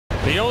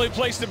The only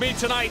place to be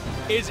tonight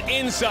is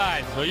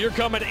inside. So you're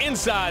coming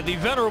inside the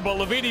venerable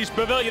Levites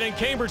Pavilion in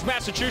Cambridge,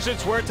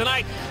 Massachusetts, where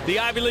tonight the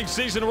Ivy League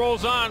season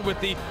rolls on with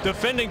the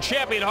defending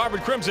champion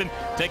Harvard Crimson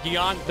taking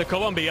on the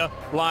Columbia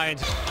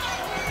Lions.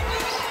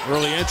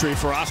 Early entry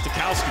for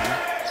Ostakowski.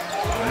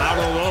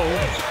 Maudo low,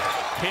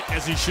 hit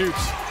as he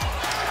shoots.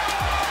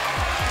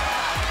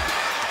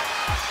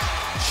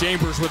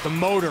 Chambers with the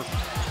motor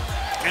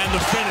and the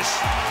finish.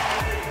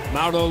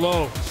 Maudo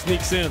low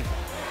sneaks in.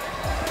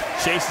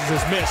 Chases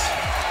his miss.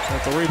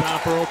 That's a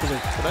rebound for Oakley.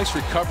 A nice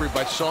recovery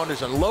by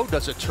Saunders, and Lowe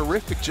does a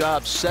terrific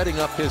job setting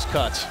up his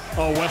cuts.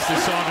 Oh, Wesley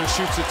Saunders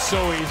shoots it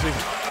so easy.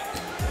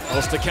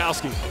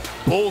 Ostakowski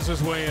pulls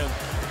his way in.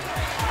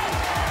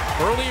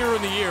 Earlier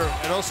in the year,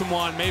 at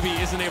Osamuan maybe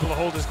isn't able to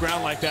hold his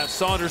ground like that.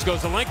 Saunders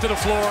goes the length of the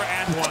floor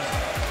and one.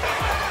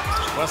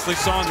 Wesley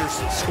Saunders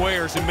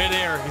squares in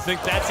midair. You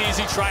think that's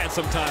easy? Try it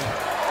sometime.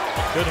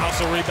 Good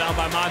hustle rebound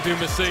by Mandu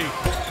Massi.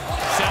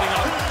 Setting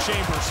up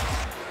Chambers.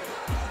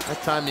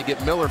 That time you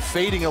get Miller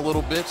fading a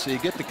little bit, so you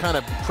get the kind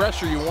of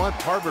pressure you want.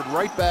 Harvard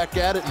right back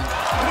at it,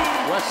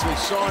 and Wesley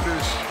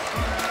Saunders.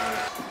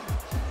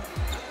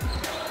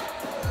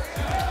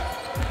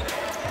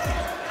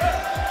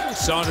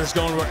 Saunders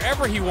going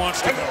wherever he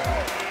wants to go.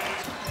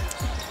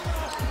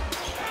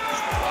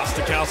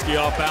 Ostakowski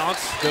off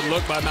balance. Good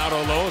look by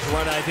Maudo Lowe. It's the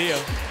right idea.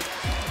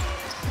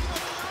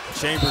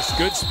 Chambers,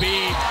 good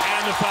speed,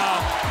 and the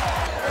foul.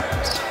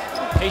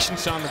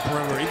 Patience on the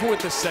perimeter, even with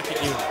this second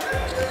unit.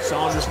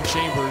 Saunders and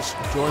Chambers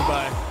joined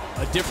by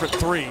a different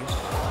three.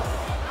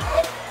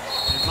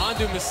 And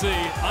Mandu Massi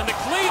on the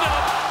cleanup.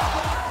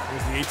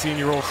 Here's the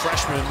 18-year-old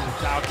freshman,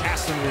 Kyle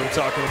Caston, we were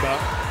talking about.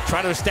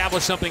 Try to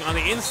establish something on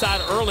the inside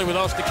early with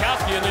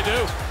Ostakowski, and they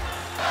do.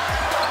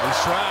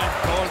 He's trying,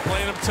 Cohen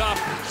playing him tough.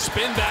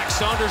 Spin back,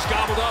 Saunders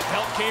gobbled up.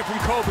 Help came from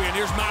Kobe, and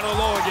here's Maudo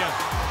Lowe again.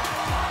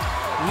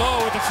 Lowe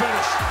with the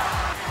finish.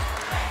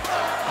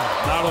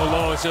 Maudo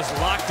Lowe is just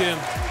locked in.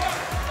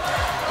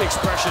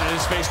 Expression in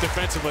his face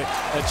defensively.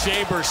 And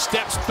Chambers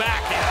steps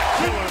back and a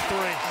killer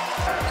three.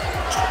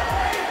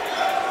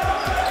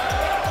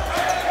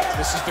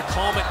 This is the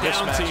calm it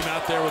down team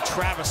out there with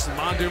Travis and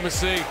Mandu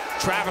Massi.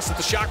 Travis at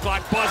the shot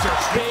clock buzzer.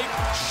 Big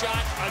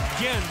shot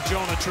again,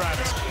 Jonah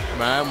Travis.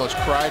 I almost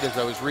cried as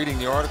I was reading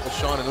the article,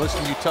 Sean, and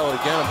listening to you tell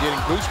it again. I'm getting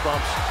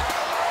goosebumps.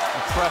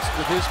 Impressed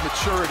with his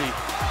maturity.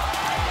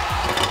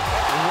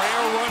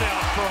 Rare run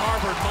out for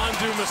Harvard.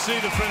 Mandu Massi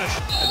to finish.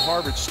 And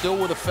Harvard still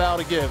with a foul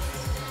to give.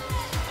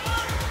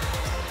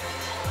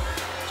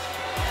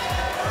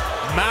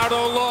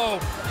 Maudo Lowe,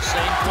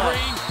 same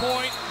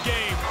three-point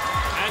game.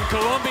 And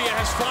Columbia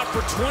has fought for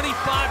 25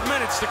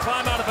 minutes to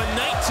climb out of a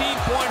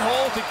 19-point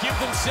hole to give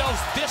themselves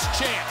this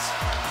chance.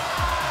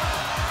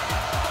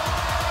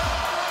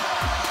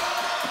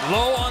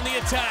 Lowe on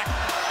the attack.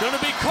 Gonna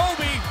be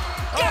Kobe.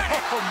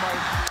 Oh my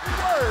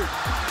word.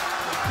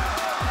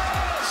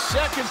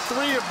 Second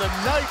three of the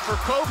night for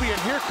Kobe,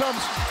 and here comes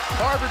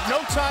Harvard.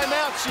 No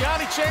timeout.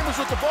 Siyani Chambers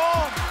with the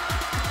ball.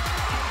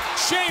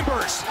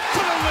 Chambers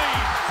for the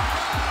lead.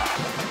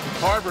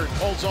 Harvard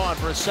holds on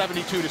for a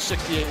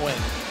 72-68 win.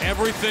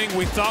 Everything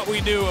we thought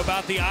we knew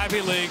about the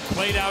Ivy League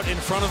played out in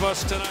front of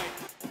us tonight.